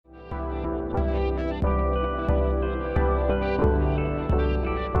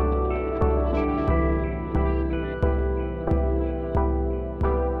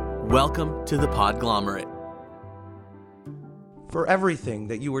Welcome to the Podglomerate. For everything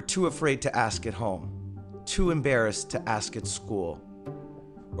that you were too afraid to ask at home, too embarrassed to ask at school,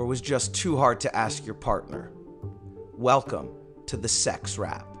 or was just too hard to ask your partner, welcome to the Sex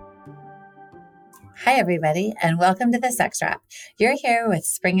Wrap. Hi, everybody, and welcome to the Sex Wrap. You're here with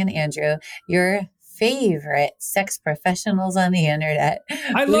Spring and Andrew, your favorite sex professionals on the internet.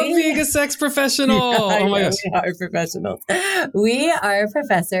 I love being a sex professional. Oh my gosh. We are professionals. We are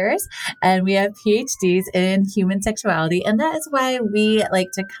professors and we have PhDs in human sexuality. And that is why we like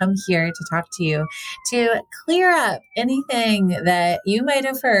to come here to talk to you to clear up anything that you might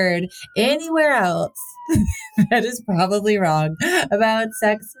have heard anywhere else that is probably wrong about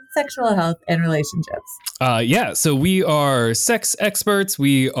sex, sexual health, and relationships. So we are sex experts.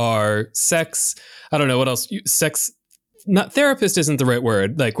 We are sex, I don't know what else, sex, not therapist isn't the right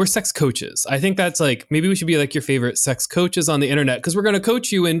word. Like, we're sex coaches. I think that's like, maybe we should be like your favorite sex coaches on the internet, because we're going to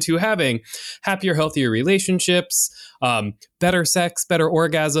coach you into having happier, healthier relationships, better sex, better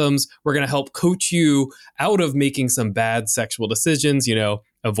orgasms. We're going to help coach you out of making some bad sexual decisions,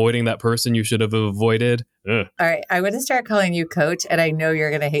 avoiding that person you should have avoided. Ugh. All right. I'm going to start calling you coach, and I know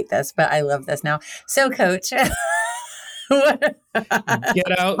you're going to hate this, but I love this now. So, coach.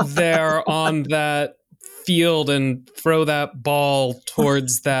 Get out there on that field and throw that ball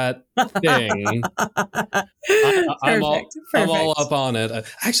towards that thing. I'm all up on it.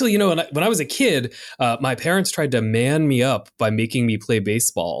 Actually, when I was a kid, my parents tried to man me up by making me play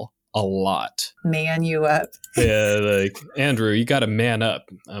baseball a lot. Man you up. Yeah, like, Andrew, you got to man up.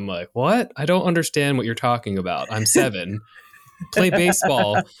 I'm like, what? I don't understand what you're talking about. I'm 7. Play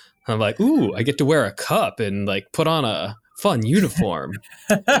baseball. I'm like, ooh, I get to wear a cup and like put on a fun uniform.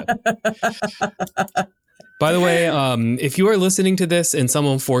 Yeah. By the way, if you are listening to this and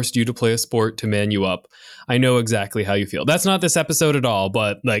someone forced you to play a sport to man you up, I know exactly how you feel. That's not this episode at all,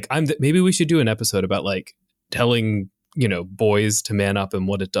 but like, maybe we should do an episode about like telling boys to man up and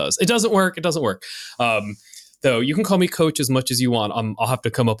what it does. It doesn't work. Though you can call me coach as much as you want. I'll have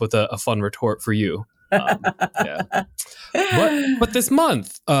to come up with a fun retort for you. Yeah. But this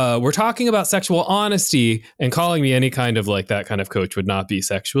month, we're talking about sexual honesty, and calling me any kind of like that kind of coach would not be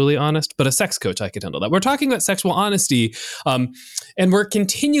sexually honest, but a sex coach, I could handle that. We're talking about sexual honesty, and we're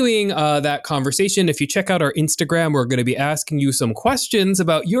continuing that conversation. If you check out our Instagram, we're going to be asking you some questions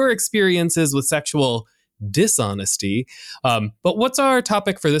about your experiences with sexual dishonesty. But what's our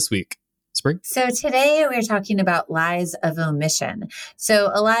topic for this week? Spring? So today we're talking about lies of omission.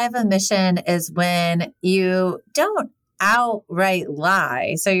 So a lie of omission is when you don't outright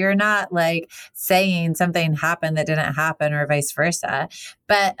lie. So you're not like saying something happened that didn't happen or vice versa.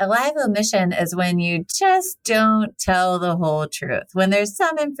 But a lie of omission is when you just don't tell the whole truth. When there's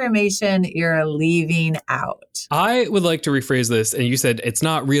some information you're leaving out. I would like to rephrase this. And you said it's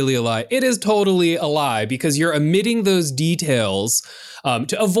not really a lie. It is totally a lie, because you're omitting those details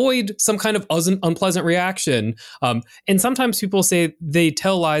to avoid some kind of unpleasant reaction. And sometimes people say they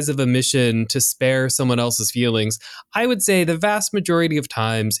tell lies of omission to spare someone else's feelings. I would say the vast majority of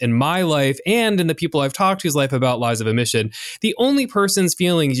times in my life and in the people I've talked to's life about lies of omission, the only person's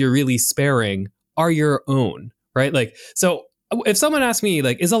feelings you're really sparing are your own, right? Like, so if someone asks me,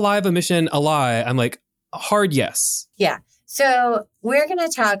 like, is a lie of omission a lie? I'm like, hard yes. Yeah. So we're going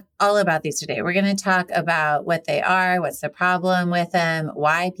to talk all about these today. We're going to talk about what they are, what's the problem with them,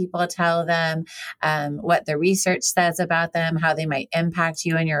 why people tell them, what the research says about them, how they might impact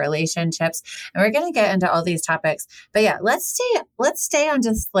you in your relationships. And we're going to get into all these topics. But yeah, let's stay on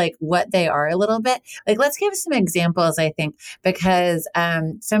just like what they are a little bit. Like, let's give some examples, I think, because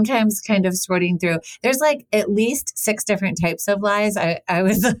sometimes kind of sorting through, there's like at least 6 different types of lies. I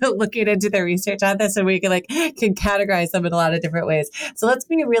was looking into the research on this, and we can categorize them in a lot of different ways. So let's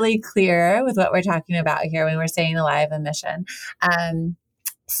be really clear with what we're talking about here when we're saying a lie of omission.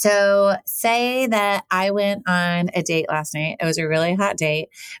 So say that I went on a date last night. It was a really hot date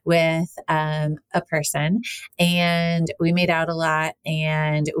with a person, and we made out a lot,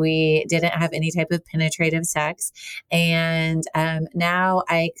 and we didn't have any type of penetrative sex. And now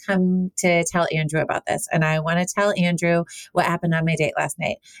I come to tell Andrew about this, and I want to tell Andrew what happened on my date last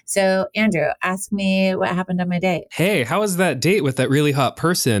night. So Andrew, ask me what happened on my date. Hey, how was that date with that really hot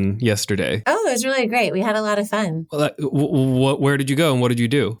person yesterday? Oh, it was really great. We had a lot of fun. Well, where did you go and what did you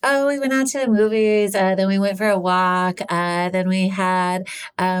do? Oh, we went out to the movies, then we went for a walk, then we had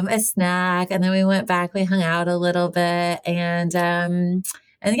a snack, and then we went back, we hung out a little bit, and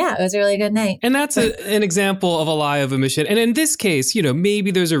yeah, it was a really good night. And that's an example of a lie of omission. And in this case, maybe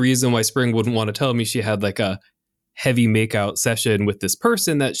there's a reason why Spring wouldn't want to tell me she had like a heavy makeout session with this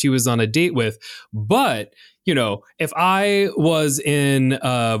person that she was on a date with. But if I was in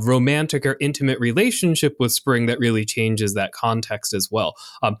a romantic or intimate relationship with Spring, that really changes that context as well.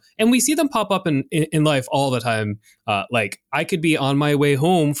 And we see them pop up in life all the time. Like I could be on my way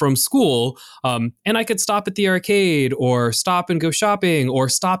home from school and I could stop at the arcade or stop and go shopping or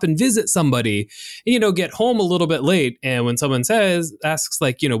stop and visit somebody, get home a little bit late. And when someone asks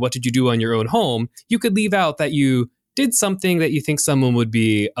like, what did you do on your own home? You could leave out that you did something that you think someone would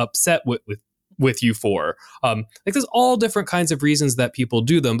be upset with you for. Like there's all different kinds of reasons that people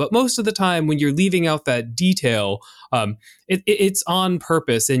do them. But most of the time when you're leaving out that detail, it's on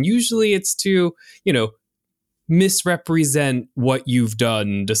purpose. And usually it's to, misrepresent what you've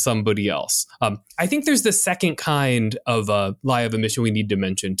done to somebody else. I think there's the second kind of lie of omission we need to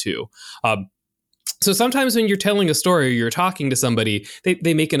mention too. So sometimes when you're telling a story, or you're talking to somebody,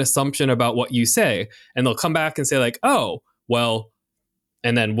 they make an assumption about what you say, and they'll come back and say like, oh, well,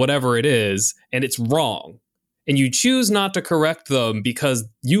 and then whatever it is, and it's wrong. And you choose not to correct them because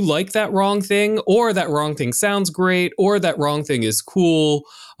you like that wrong thing, or that wrong thing sounds great, or that wrong thing is cool.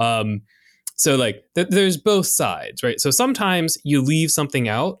 So like there's both sides, right? So sometimes you leave something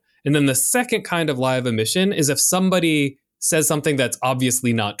out. And then the second kind of lie of omission is if somebody says something that's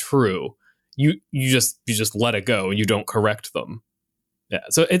obviously not true, you just let it go and you don't correct them. Yeah,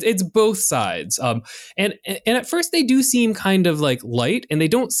 so it's both sides. And at first they do seem kind of like light, and they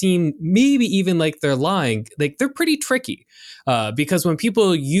don't seem maybe even like they're lying. Like they're pretty tricky because when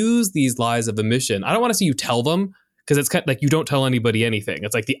people use these lies of omission, I don't want to see you tell them, because it's kind of like you don't tell anybody anything.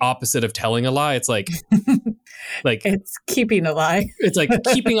 It's like the opposite of telling a lie. It's like it's keeping a lie. It's like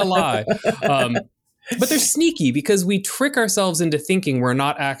keeping a lie. But they're sneaky because we trick ourselves into thinking we're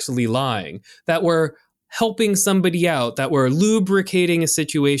not actually lying, that we're helping somebody out, that we're lubricating a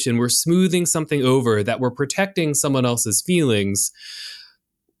situation, we're smoothing something over, that we're protecting someone else's feelings.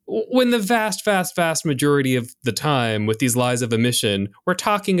 When the vast, vast, vast majority of the time with these lies of omission, we're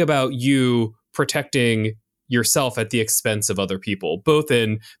talking about you protecting yourself at the expense of other people, both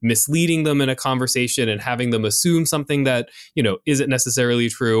in misleading them in a conversation and having them assume something that, isn't necessarily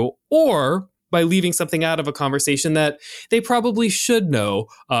true, or by leaving something out of a conversation that they probably should know,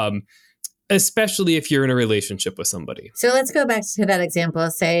 especially if you're in a relationship with somebody. So let's go back to that example.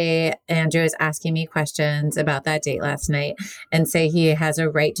 Say Andrew is asking me questions about that date last night, and say he has a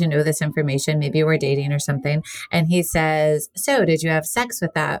right to know this information. Maybe we're dating or something. And he says, so did you have sex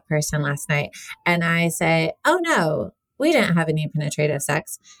with that person last night? And I say, oh no, we didn't have any penetrative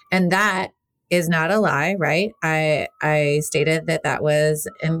sex. And that is not a lie, right? I stated that was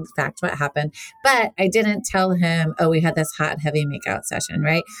in fact what happened, but I didn't tell him, oh, we had this hot, heavy makeout session,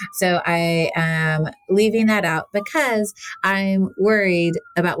 right? So I am leaving that out because I'm worried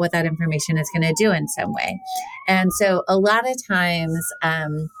about what that information is going to do in some way. And so a lot of times,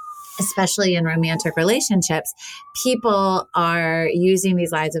 especially in romantic relationships, people are using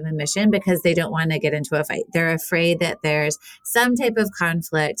these lies of omission because they don't want to get into a fight. They're afraid that there's some type of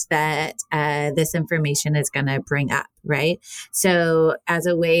conflict that this information is going to bring up, right? So as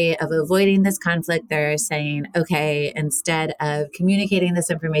a way of avoiding this conflict, they're saying, okay, instead of communicating this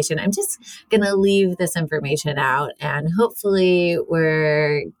information, I'm just going to leave this information out and hopefully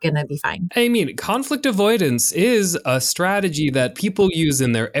we're going to be fine. I mean, conflict avoidance is a strategy that people use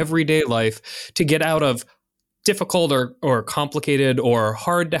in their everyday life to get out of difficult or complicated or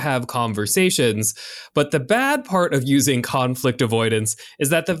hard to have conversations. But the bad part of using conflict avoidance is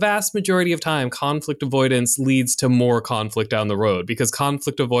that the vast majority of time, conflict avoidance leads to more conflict down the road, because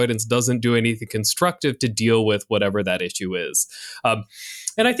conflict avoidance doesn't do anything constructive to deal with whatever that issue is.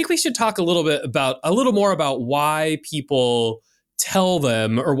 And I think we should talk a little more about why people tell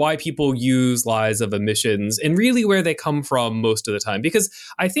them, or why people use lies of omissions, and really where they come from most of the time, because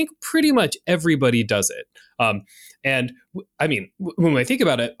I think pretty much everybody does it. And I mean, when I think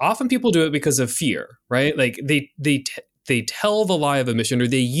about it, often people do it because of fear, right? Like they tell the lie of omission, or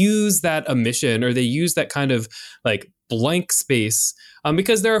they use that omission, or they use that kind of like blank space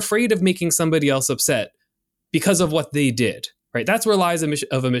because they're afraid of making somebody else upset because of what they did, right? That's where lies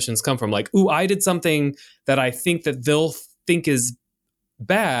of omissions come from. Like, ooh, I did something that I think that they'll think is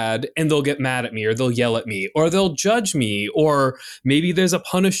bad, and they'll get mad at me, or they'll yell at me, or they'll judge me, or maybe there's a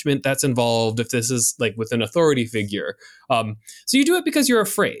punishment that's involved if this is like with an authority figure. So you do it because you're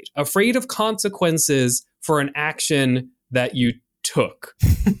afraid of consequences for an action that you took.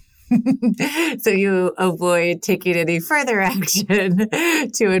 So you avoid taking any further action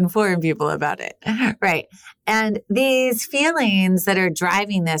to inform people about it. Right. And these feelings that are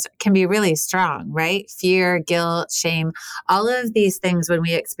driving this can be really strong, right? Fear, guilt, shame, all of these things, when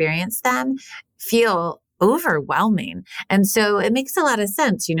we experience them, feel overwhelming. And so it makes a lot of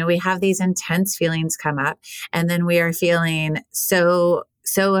sense. We have these intense feelings come up, and then we are feeling so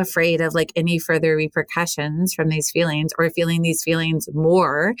afraid of like any further repercussions from these feelings, or feeling these feelings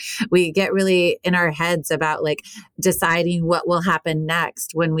more. We get really in our heads about like deciding what will happen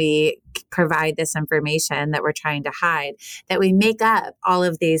next when we provide this information that we're trying to hide, that we make up all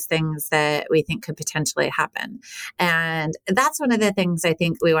of these things that we think could potentially happen. And that's one of the things I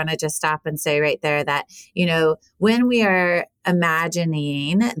think we want to just stop and say right there, that, when we are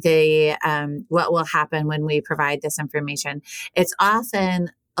imagining the what will happen when we provide this information, it's often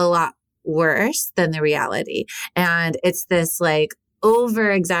a lot worse than the reality. And it's this like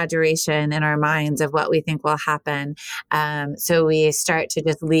over exaggeration in our minds of what we think will happen. So we start to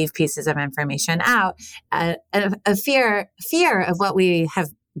just leave pieces of information out, a fear of what we have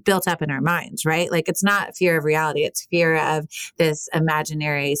built up in our minds, right? Like it's not fear of reality, it's fear of this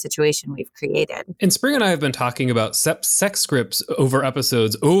imaginary situation we've created. And Spring and I have been talking about sex scripts over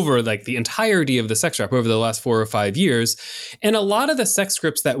episodes over like the entirety of the sex shop over the last 4 or 5 years. And a lot of the sex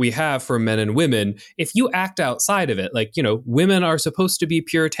scripts that we have for men and women, if you act outside of it, like, women are supposed to be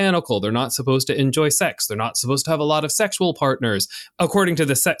puritanical. They're not supposed to enjoy sex. They're not supposed to have a lot of sexual partners, according to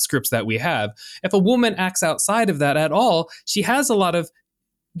the sex scripts that we have. If a woman acts outside of that at all, she has a lot of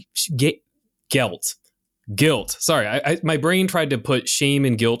guilt. Sorry, my brain tried to put shame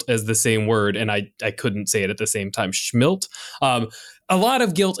and guilt as the same word, and I couldn't say it at the same time. Schmilt. A lot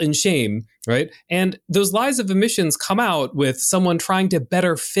of guilt and shame, right? And those lies of omissions come out with someone trying to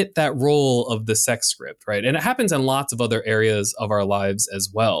better fit that role of the sex script, right? And it happens in lots of other areas of our lives as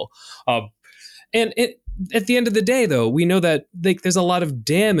well. And at the end of the day, though, we know that there's a lot of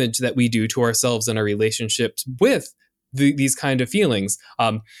damage that we do to ourselves and our relationships with these kind of feelings.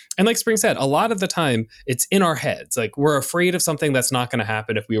 And like Spring said, a lot of the time it's in our heads. Like we're afraid of something that's not going to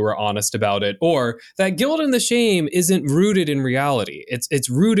happen if we were honest about it, or that guilt and the shame isn't rooted in reality. It's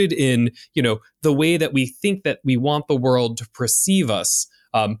rooted in, the way that we think that we want the world to perceive us.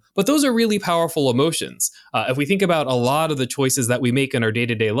 But those are really powerful emotions. If we think about a lot of the choices that we make in our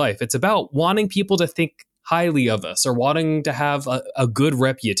day-to-day life, it's about wanting people to think highly of us or wanting to have a good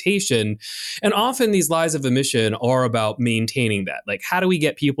reputation. And often these lies of omission are about maintaining that. Like, how do we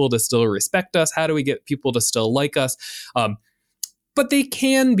get people to still respect us? How do we get people to still like us? But they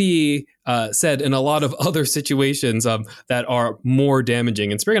can be said in a lot of other situations that are more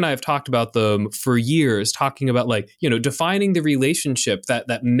damaging. And Spring and I have talked about them for years, talking about defining the relationship,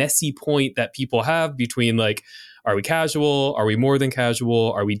 that messy point that people have between are we casual? Are we more than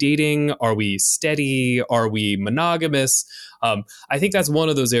casual? Are we dating? Are we steady? Are we monogamous? I think that's one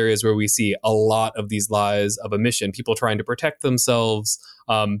of those areas where we see a lot of these lies of omission, people trying to protect themselves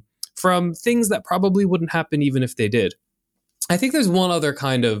from things that probably wouldn't happen even if they did. I think there's one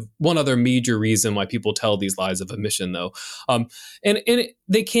other major reason why people tell these lies of omission, though.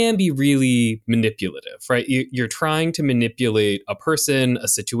 They can be really manipulative, right? You're trying to manipulate a person, a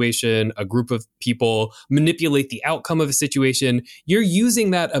situation, a group of people, manipulate the outcome of a situation. You're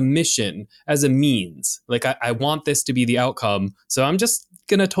using that omission as a means. Like, I want this to be the outcome, so I'm just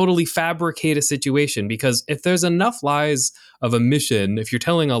going to totally fabricate a situation. Because if there's enough lies of omission, if you're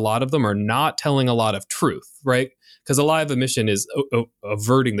telling a lot of them or not telling a lot of truth, right? Because a lie of omission is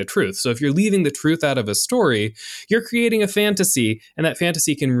averting the truth. So if you're leaving the truth out of a story, you're creating a fantasy, and that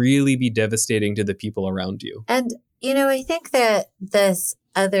fantasy can really be devastating to the people around you. And, I think that this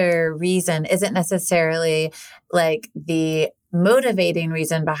other reason isn't necessarily like the motivating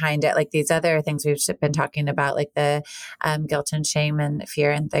reason behind it, like these other things we've been talking about, like the guilt and shame and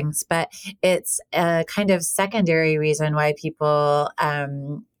fear and things, but it's a kind of secondary reason why people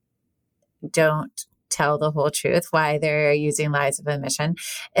don't tell the whole truth, why they're using lies of omission.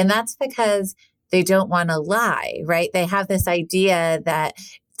 And that's because they don't want to lie, right? They have this idea that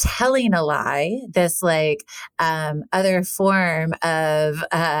telling a lie, this other form of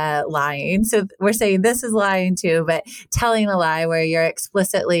lying. So we're saying this is lying too, but telling a lie where you're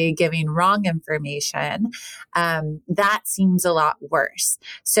explicitly giving wrong information, that seems a lot worse.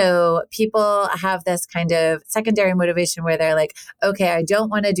 So people have this kind of secondary motivation where they're like, okay, I don't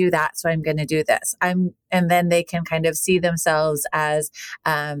want to do that, so I'm going to do this. And then they can kind of see themselves as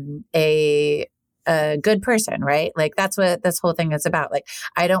a good person, right? Like that's what this whole thing is about. Like,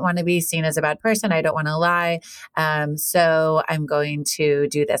 I don't want to be seen as a bad person. I don't want to lie. So I'm going to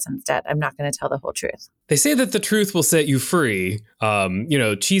do this instead. I'm not going to tell the whole truth. They say that the truth will set you free.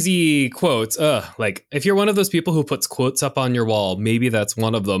 Cheesy quotes. Like if you're one of those people who puts quotes up on your wall, maybe that's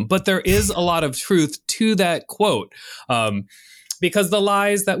one of them. But there is a lot of truth to that quote. Because the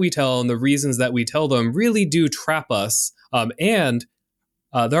lies that we tell and the reasons that we tell them really do trap us. And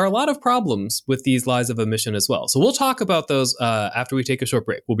there are a lot of problems with these lies of omission as well. So we'll talk about those after we take a short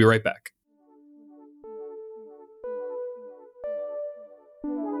break. We'll be right back.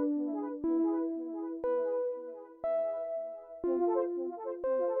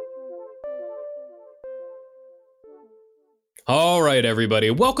 All right, everybody.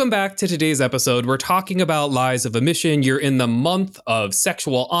 Welcome back to today's episode. We're talking about lies of omission. You're in the month of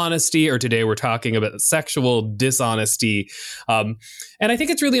sexual honesty, or today we're talking about sexual dishonesty. And I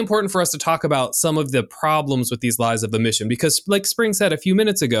think it's really important for us to talk about some of the problems with these lies of omission, because like Spring said a few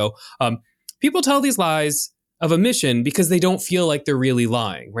minutes ago, people tell these lies of omission because they don't feel like they're really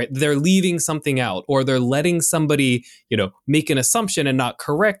lying, right? They're leaving something out, or they're letting somebody, make an assumption and not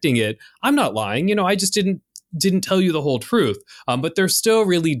correcting it. I'm not lying. I just didn't tell you the whole truth, but they're still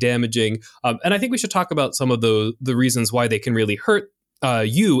really damaging. And I think we should talk about some of the reasons why they can really hurt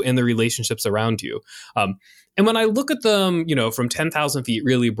you and the relationships around you. And when I look at them, from 10,000 feet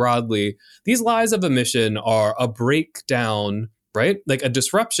really broadly, these lies of omission are a breakdown, right? Like a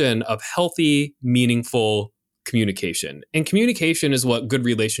disruption of healthy, meaningful communication. And communication is what good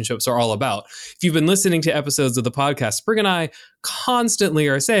relationships are all about. If you've been listening to episodes of the podcast, Spring and I constantly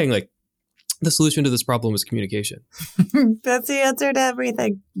are saying, like, the solution to this problem is communication. That's the answer to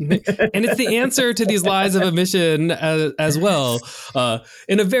everything. And it's the answer to these lies of omission as well,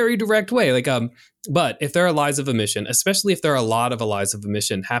 in a very direct way. But if there are lies of omission, especially if there are a lot of lies of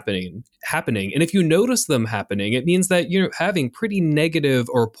omission happening, and if you notice them happening, it means that you're having pretty negative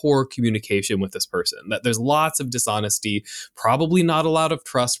or poor communication with this person, that there's lots of dishonesty, probably not a lot of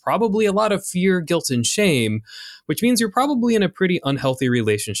trust, probably a lot of fear, guilt, and shame, which means you're probably in a pretty unhealthy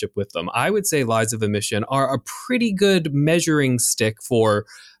relationship with them. I would say lies of omission are a pretty good measuring stick for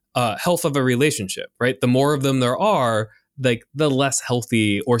health of a relationship, right? The more of them there are, like the less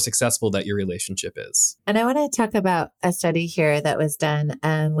healthy or successful that your relationship is. And I want to talk about a study here that was done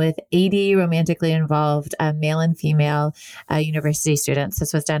with 80 romantically involved male and female university students.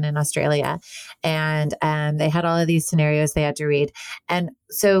 This was done in Australia. And they had all of these scenarios they had to read. And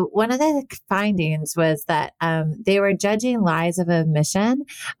so one of the findings was that they were judging lies of omission,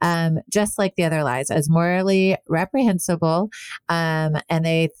 just like the other lies, as morally reprehensible. And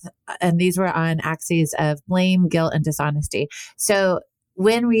these were on axes of blame, guilt, and dishonesty. So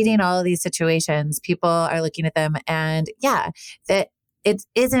when reading all of these situations, people are looking at them and that it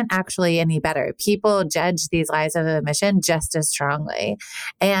isn't actually any better. People judge these lies of omission just as strongly.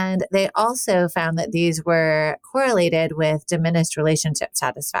 And they also found that these were correlated with diminished relationship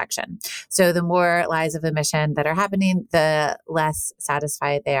satisfaction. So the more lies of omission that are happening, the less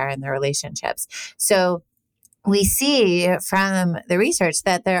satisfied they are in their relationships. So we see from the research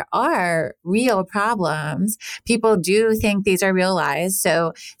that there are real problems. People do think these are real lies.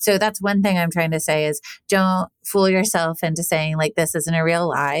 So that's one thing I'm trying to say is don't fool yourself into saying like, this isn't a real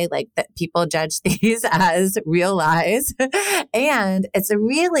lie, like that people judge these as real lies. And it's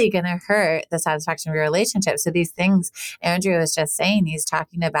really going to hurt the satisfaction of your relationship. So these things Andrew was just saying, he's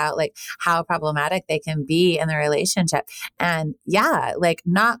talking about like how problematic they can be in the relationship. And like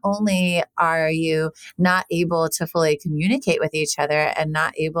not only are you not able to fully communicate with each other and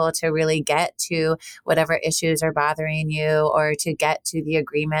not able to really get to whatever issues are bothering you or to get to the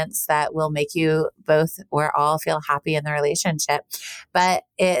agreements that will make you both or all feel happy in the relationship, but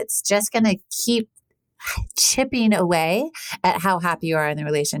it's just going to keep chipping away at how happy you are in the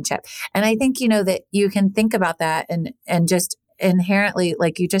relationship. And I think, that you can think about that and just inherently,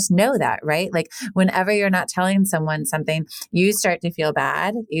 like, you just know that, right? Like whenever you're not telling someone something, you start to feel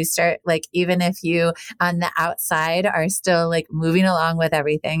bad. You start like, even if you on the outside are still like moving along with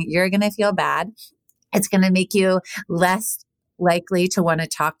everything, you're going to feel bad. It's going to make you less likely to want to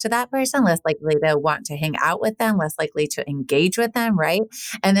talk to that person, less likely to want to hang out with them, less likely to engage with them, right?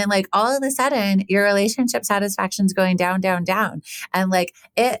 And then like all of a sudden, your relationship satisfaction is going down, down, down. And like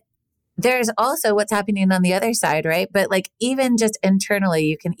there's also what's happening on the other side, right? But like even just internally,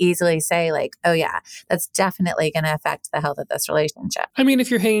 you can easily say like, oh yeah, that's definitely going to affect the health of this relationship. I mean,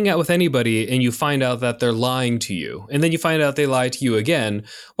 if you're hanging out with anybody and you find out that they're lying to you, and then you find out they lie to you again,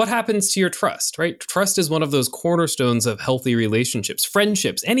 what happens to your trust, right? Trust is one of those cornerstones of healthy relationships,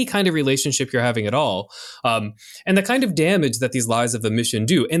 friendships, any kind of relationship you're having at all. And the kind of damage that these lies of omission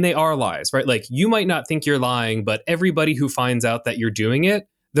do, and they are lies, right? Like you might not think you're lying, but everybody who finds out that you're doing it,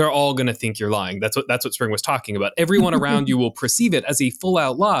 they're all going to think you're lying. That's what Spring was talking about. Everyone around you will perceive it as a full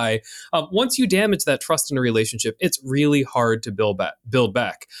out lie. Once you damage that trust in a relationship, it's really hard to build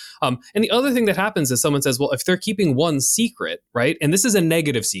back. And the other thing that happens is someone says, well, if they're keeping one secret, right? And this is a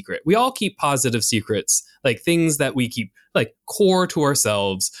negative secret. We all keep positive secrets, like things that we keep like core to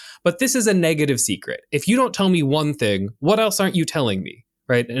ourselves. But this is a negative secret. If you don't tell me one thing, what else aren't you telling me?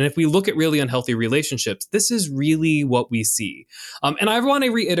 right? And if we look at really unhealthy relationships, this is really what we see. And I want to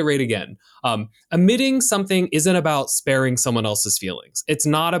reiterate again, admitting something isn't about sparing someone else's feelings. It's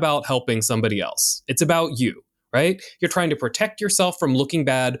not about helping somebody else. It's about you, right? You're trying to protect yourself from looking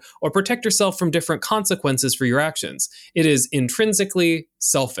bad or protect yourself from different consequences for your actions. It is intrinsically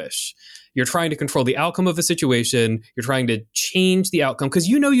selfish. You're trying to control the outcome of a situation. You're trying to change the outcome because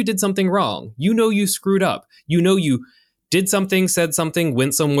you know you did something wrong. You know you screwed up. You know you did something, said something,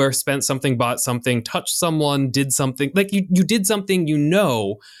 went somewhere, spent something, bought something, touched someone, did something. Like you did something you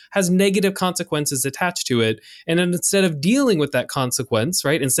know has negative consequences attached to it. And then instead of dealing with that consequence,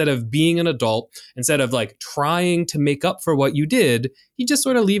 right, instead of being an adult, instead of like trying to make up for what you did, you just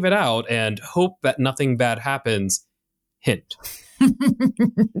sort of leave it out and hope that nothing bad happens. Hint.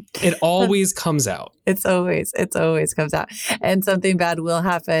 It always comes out. It's always comes out. And something bad will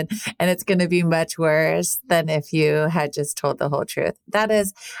happen. And it's going to be much worse than if you had just told the whole truth. That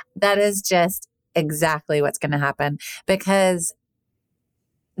is just exactly what's going to happen, because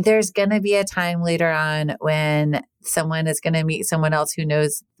there's going to be a time later on when someone is going to meet someone else who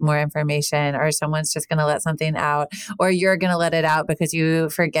knows more information, or someone's just going to let something out, or you're going to let it out because you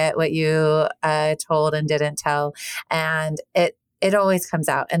forget what you told and didn't tell. And it always comes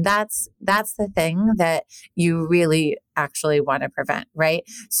out. And that's the thing that you really actually want to prevent, right?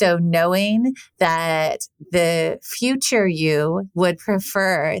 So knowing that the future you would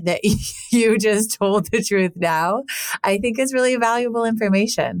prefer that you just told the truth now, I think is really valuable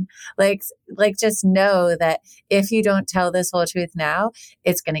information. Like just know that if you don't tell this whole truth now,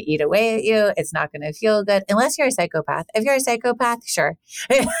 it's going to eat away at you. It's not going to feel good unless you're a psychopath. If you're a psychopath, sure.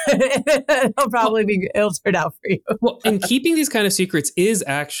 It'll turn out for you. Well, and keeping these kind of secrets is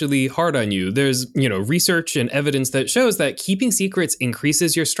actually hard on you. There's, research and evidence that shows that keeping secrets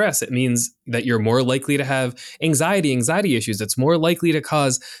increases your stress. It means that you're more likely to have anxiety issues. It's more likely to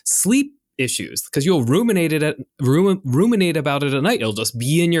cause sleep issues because you'll ruminate about it at night. It'll just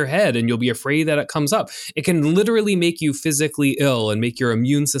be in your head and you'll be afraid that it comes up. It can literally make you physically ill and make your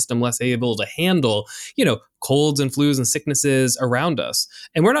immune system less able to handle, colds and flus and sicknesses around us.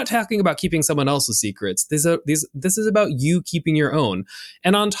 And we're not talking about keeping someone else's secrets. This is about you keeping your own.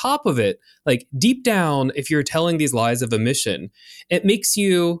 And on top of it, like deep down, if you're telling these lies of omission, it makes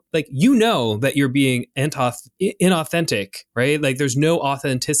you like, that you're being inauthentic, right? Like there's no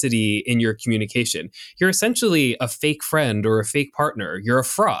authenticity in your communication. You're essentially a fake friend or a fake partner. You're a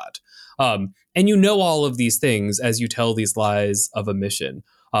fraud. And all of these things as you tell these lies of omission.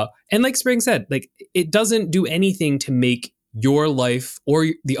 And like Spring said, like it doesn't do anything to make your life or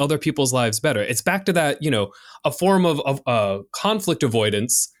the other people's lives better. It's back to that, a form of conflict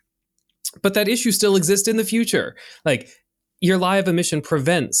avoidance, but that issue still exists in the future. Like your lie of omission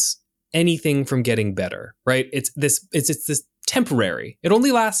prevents anything from getting better, right? It's this temporary. It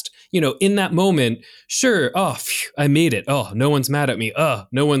only lasts, in that moment. Sure. Oh, phew, I made it. Oh, no one's mad at me. Oh,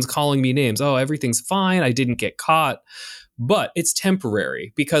 no one's calling me names. Oh, everything's fine. I didn't get caught. But it's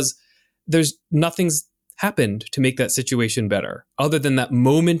temporary because nothing's happened to make that situation better other than that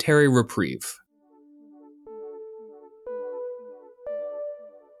momentary reprieve.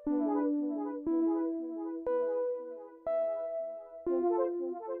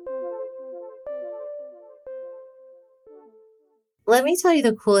 Let me tell you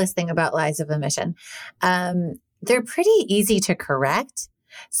the coolest thing about lies of omission. They're pretty easy to correct.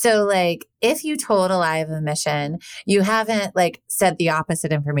 So like if you told a lie of omission, you haven't like said the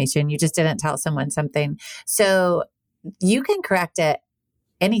opposite information. You just didn't tell someone something. So you can correct it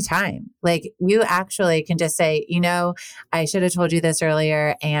anytime. Like you actually can just say, I should have told you this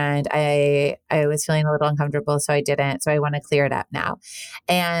earlier and I was feeling a little uncomfortable, so I didn't. So I want to clear it up now.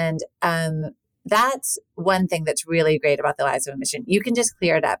 And that's one thing that's really great about the lies of omission. You can just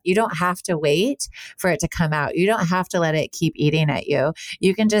clear it up. You don't have to wait for it to come out. You don't have to let it keep eating at you.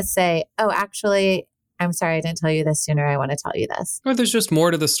 You can just say, oh, actually, I'm sorry I didn't tell you this sooner. I want to tell you this. Or there's just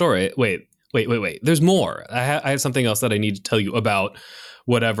more to the story. Wait. There's more. I have something else that I need to tell you about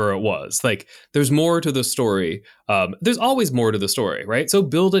whatever it was. Like there's more to the story. There's always more to the story, right? So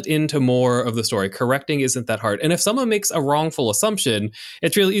build it into more of the story. Correcting isn't that hard. And if someone makes a wrongful assumption,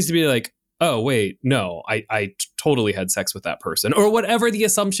 it's really easy to be like, oh, wait, no, I totally had sex with that person, or whatever the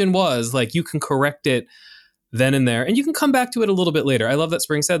assumption was. Like you can correct it then and there, and you can come back to it a little bit later. I love that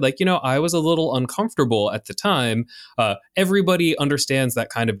Spring said, like, I was a little uncomfortable at the time. Everybody understands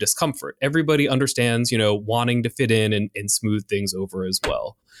that kind of discomfort. Everybody understands, wanting to fit in and smooth things over as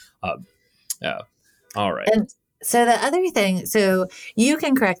well. Yeah. All right. So the other thing, so you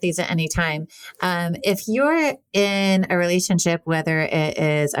can correct these at any time. If you're in a relationship, whether it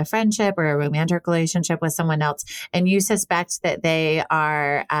is a friendship or a romantic relationship with someone else, and you suspect that they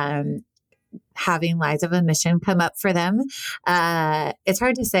are having lies of omission come up for them, it's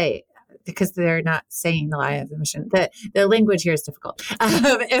hard to say because they're not saying the lie of omission. The language here is difficult.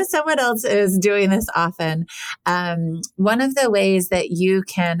 If someone else is doing this often, one of the ways that you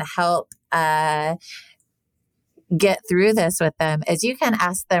can help get through this with them is you can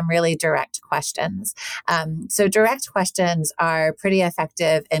ask them really direct questions. So direct questions are pretty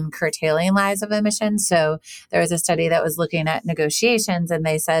effective in curtailing lies of omission. So there was a study that was looking at negotiations, and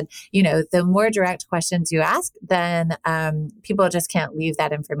they said, the more direct questions you ask, then people just can't leave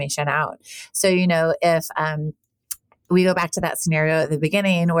that information out. So, if we go back to that scenario at the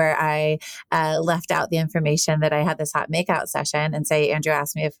beginning where I left out the information that I had this hot makeout session and say, Andrew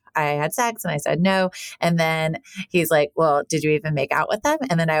asked me if I had sex and I said no. And then he's like, well, did you even make out with them?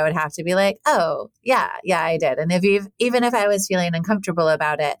 And then I would have to be like, oh, yeah, I did. And even if I was feeling uncomfortable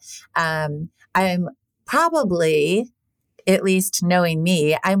about it, I'm probably, at least knowing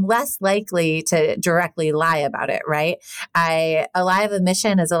me, I'm less likely to directly lie about it, right? A lie of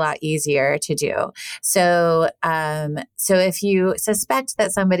omission is a lot easier to do. So if you suspect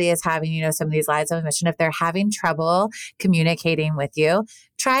that somebody is having, some of these lies of omission, if they're having trouble communicating with you,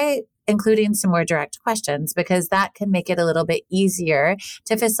 try including some more direct questions, because that can make it a little bit easier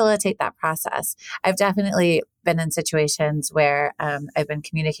to facilitate that process. I've definitely been in situations where I've been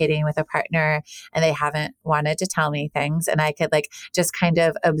communicating with a partner and they haven't wanted to tell me things, and I could just kind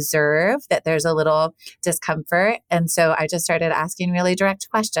of observe that there's a little discomfort. And so I just started asking really direct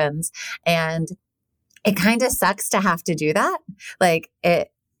questions, and it kind of sucks to have to do that.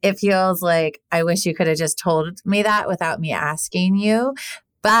 It feels like I wish you could have just told me that without me asking you.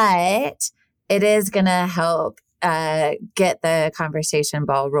 But it is going to help get the conversation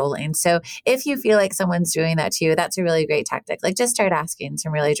ball rolling. So if you feel like someone's doing that to you, that's a really great tactic. Just start asking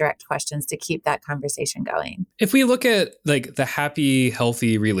some really direct questions to keep that conversation going. If we look at the happy,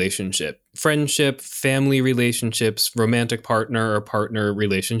 healthy relationship, friendship, family relationships, romantic partner or partner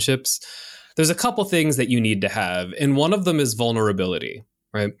relationships, there's a couple things that you need to have. And one of them is vulnerability.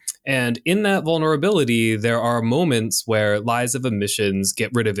 Right. And in that vulnerability, there are moments where lies of omissions get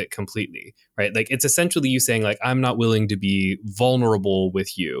rid of it completely. Right. It's essentially you saying I'm not willing to be vulnerable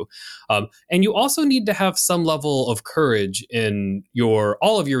with you. And you also need to have some level of courage in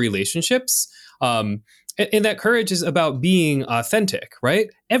all of your relationships. And that courage is about being authentic, right?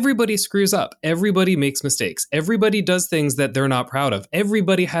 Everybody screws up. Everybody makes mistakes. Everybody does things that they're not proud of.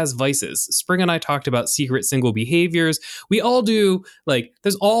 Everybody has vices. Spring and I talked about secret single behaviors. We all do.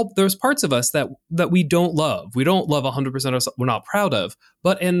 There's parts of us that we don't love. We don't love 100% of we're not proud of.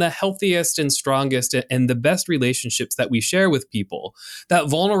 But in the healthiest and strongest and the best relationships that we share with people, that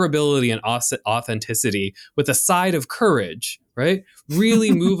vulnerability and authenticity with a side of courage, right,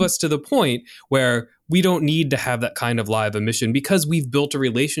 really move us to the point where we don't need to have that kind of lie of omission because we've built a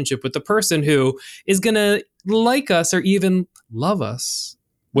relationship with the person who is going to like us or even love us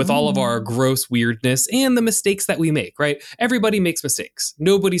with all of our gross weirdness and the mistakes that we make, right? Everybody makes mistakes.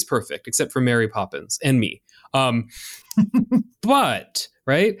 Nobody's perfect except for Mary Poppins and me. But,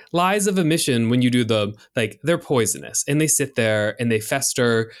 right, lies of omission, when you do them, they're poisonous and they sit there and they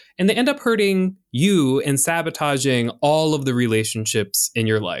fester and they end up hurting you and sabotaging all of the relationships in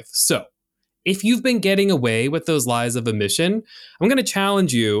your life. So if you've been getting away with those lies of omission, I'm going to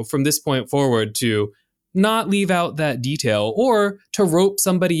challenge you from this point forward to not leave out that detail or to rope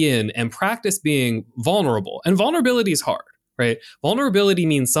somebody in and practice being vulnerable. And vulnerability is hard, right? Vulnerability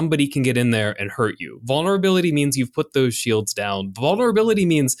means somebody can get in there and hurt you. Vulnerability means you've put those shields down. Vulnerability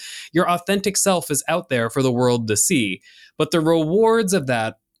means your authentic self is out there for the world to see. But the rewards of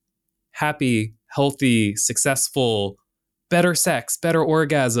that happy, healthy, successful, better sex, better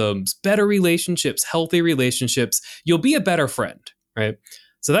orgasms, better relationships, healthy relationships, you'll be a better friend, right?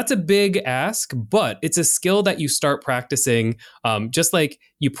 So that's a big ask, but it's a skill that you start practicing. Just like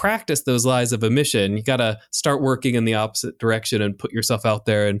you practice those lies of omission, you got to start working in the opposite direction and put yourself out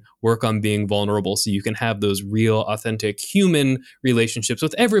there and work on being vulnerable so you can have those real, authentic human relationships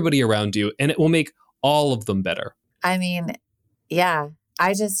with everybody around you, and it will make all of them better. I mean, yeah,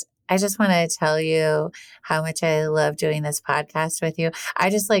 I just want to tell you how much I love doing this podcast with you. I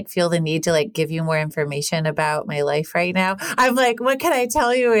just feel the need to give you more information about my life right now. I'm what can I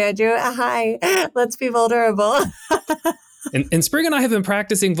tell you, Andrew? Hi, let's be vulnerable. And Spring and I have been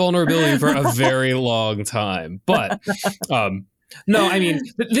practicing vulnerability for a very long time. But No, I mean,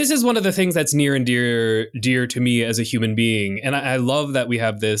 this is one of the things that's near and dear to me as a human being. And I love that we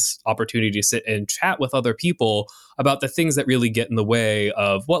have this opportunity to sit and chat with other people about the things that really get in the way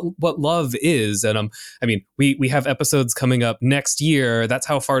of what love is. And I mean, we have episodes coming up next year. That's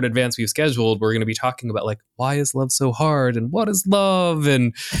how far in advance we've scheduled. We're going to be talking about like, why is love so hard? And what is love?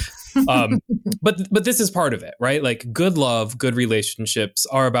 And but this is part of it, right? Like good love, good relationships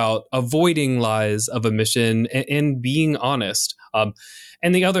are about avoiding lies of omission and being honest.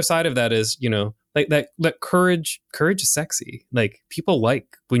 And the other side of that is, like that courage is sexy. Like people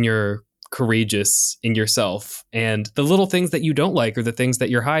like when you're courageous in yourself, and the little things that you don't like or the things that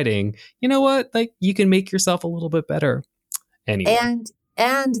you're hiding, you know what? Like you can make yourself a little bit better. Anyway.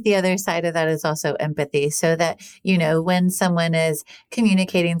 And the other side of that is also empathy, so that, when someone is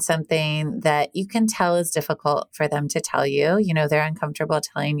communicating something that you can tell is difficult for them to tell you, they're uncomfortable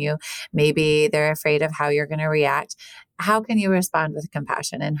telling you, maybe they're afraid of how you're going to react. How can you respond with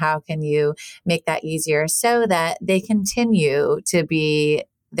compassion, and how can you make that easier so that they continue to be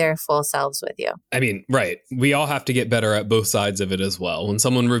their full selves with you? I mean, right. We all have to get better at both sides of it as well. When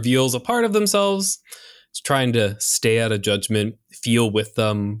someone reveals a part of themselves, it's trying to stay out of judgment, feel with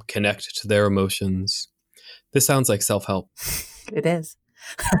them, connect to their emotions. This sounds like self-help. It is.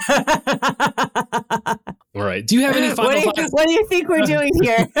 All right. Do you have any final thoughts? What do you think we're doing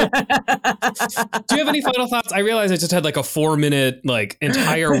here? Do you have any final thoughts? I realize I just had like a 4-minute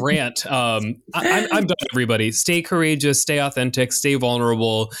entire rant. I'm done, everybody. Stay courageous, stay authentic, stay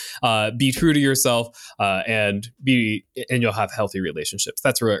vulnerable, be true to yourself, and you'll have healthy relationships.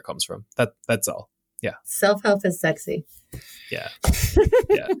 That's where it comes from. That's all. Yeah. Self-help is sexy. Yeah.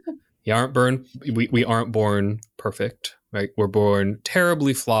 Yeah. We aren't born perfect, right? We're born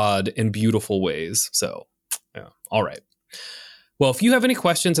terribly flawed in beautiful ways. So, yeah. All right. Well, if you have any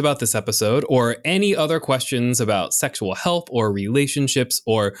questions about this episode or any other questions about sexual health or relationships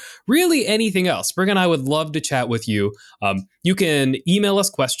or really anything else, Spring and I would love to chat with you. You can email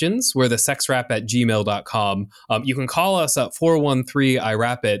us questions. We're thesexwrap@gmail.com. You can call us at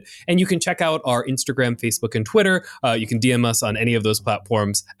 413-IRAP-IT, and you can check out our Instagram, Facebook, and Twitter. You can DM us on any of those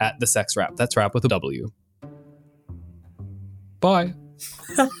platforms at The Sex Wrap. That's Wrap with a W. Bye.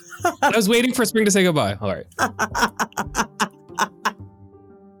 I was waiting for Spring to say goodbye. All right.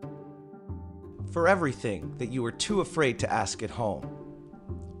 For everything that you were too afraid to ask at home,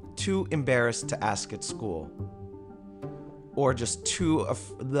 too embarrassed to ask at school, or just too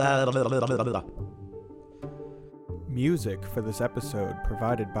Music for this episode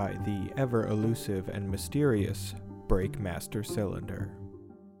provided by the ever-elusive and mysterious Breakmaster Cylinder.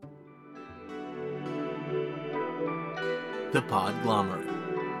 The Podglomerate.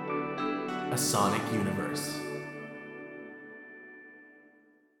 A sonic universe.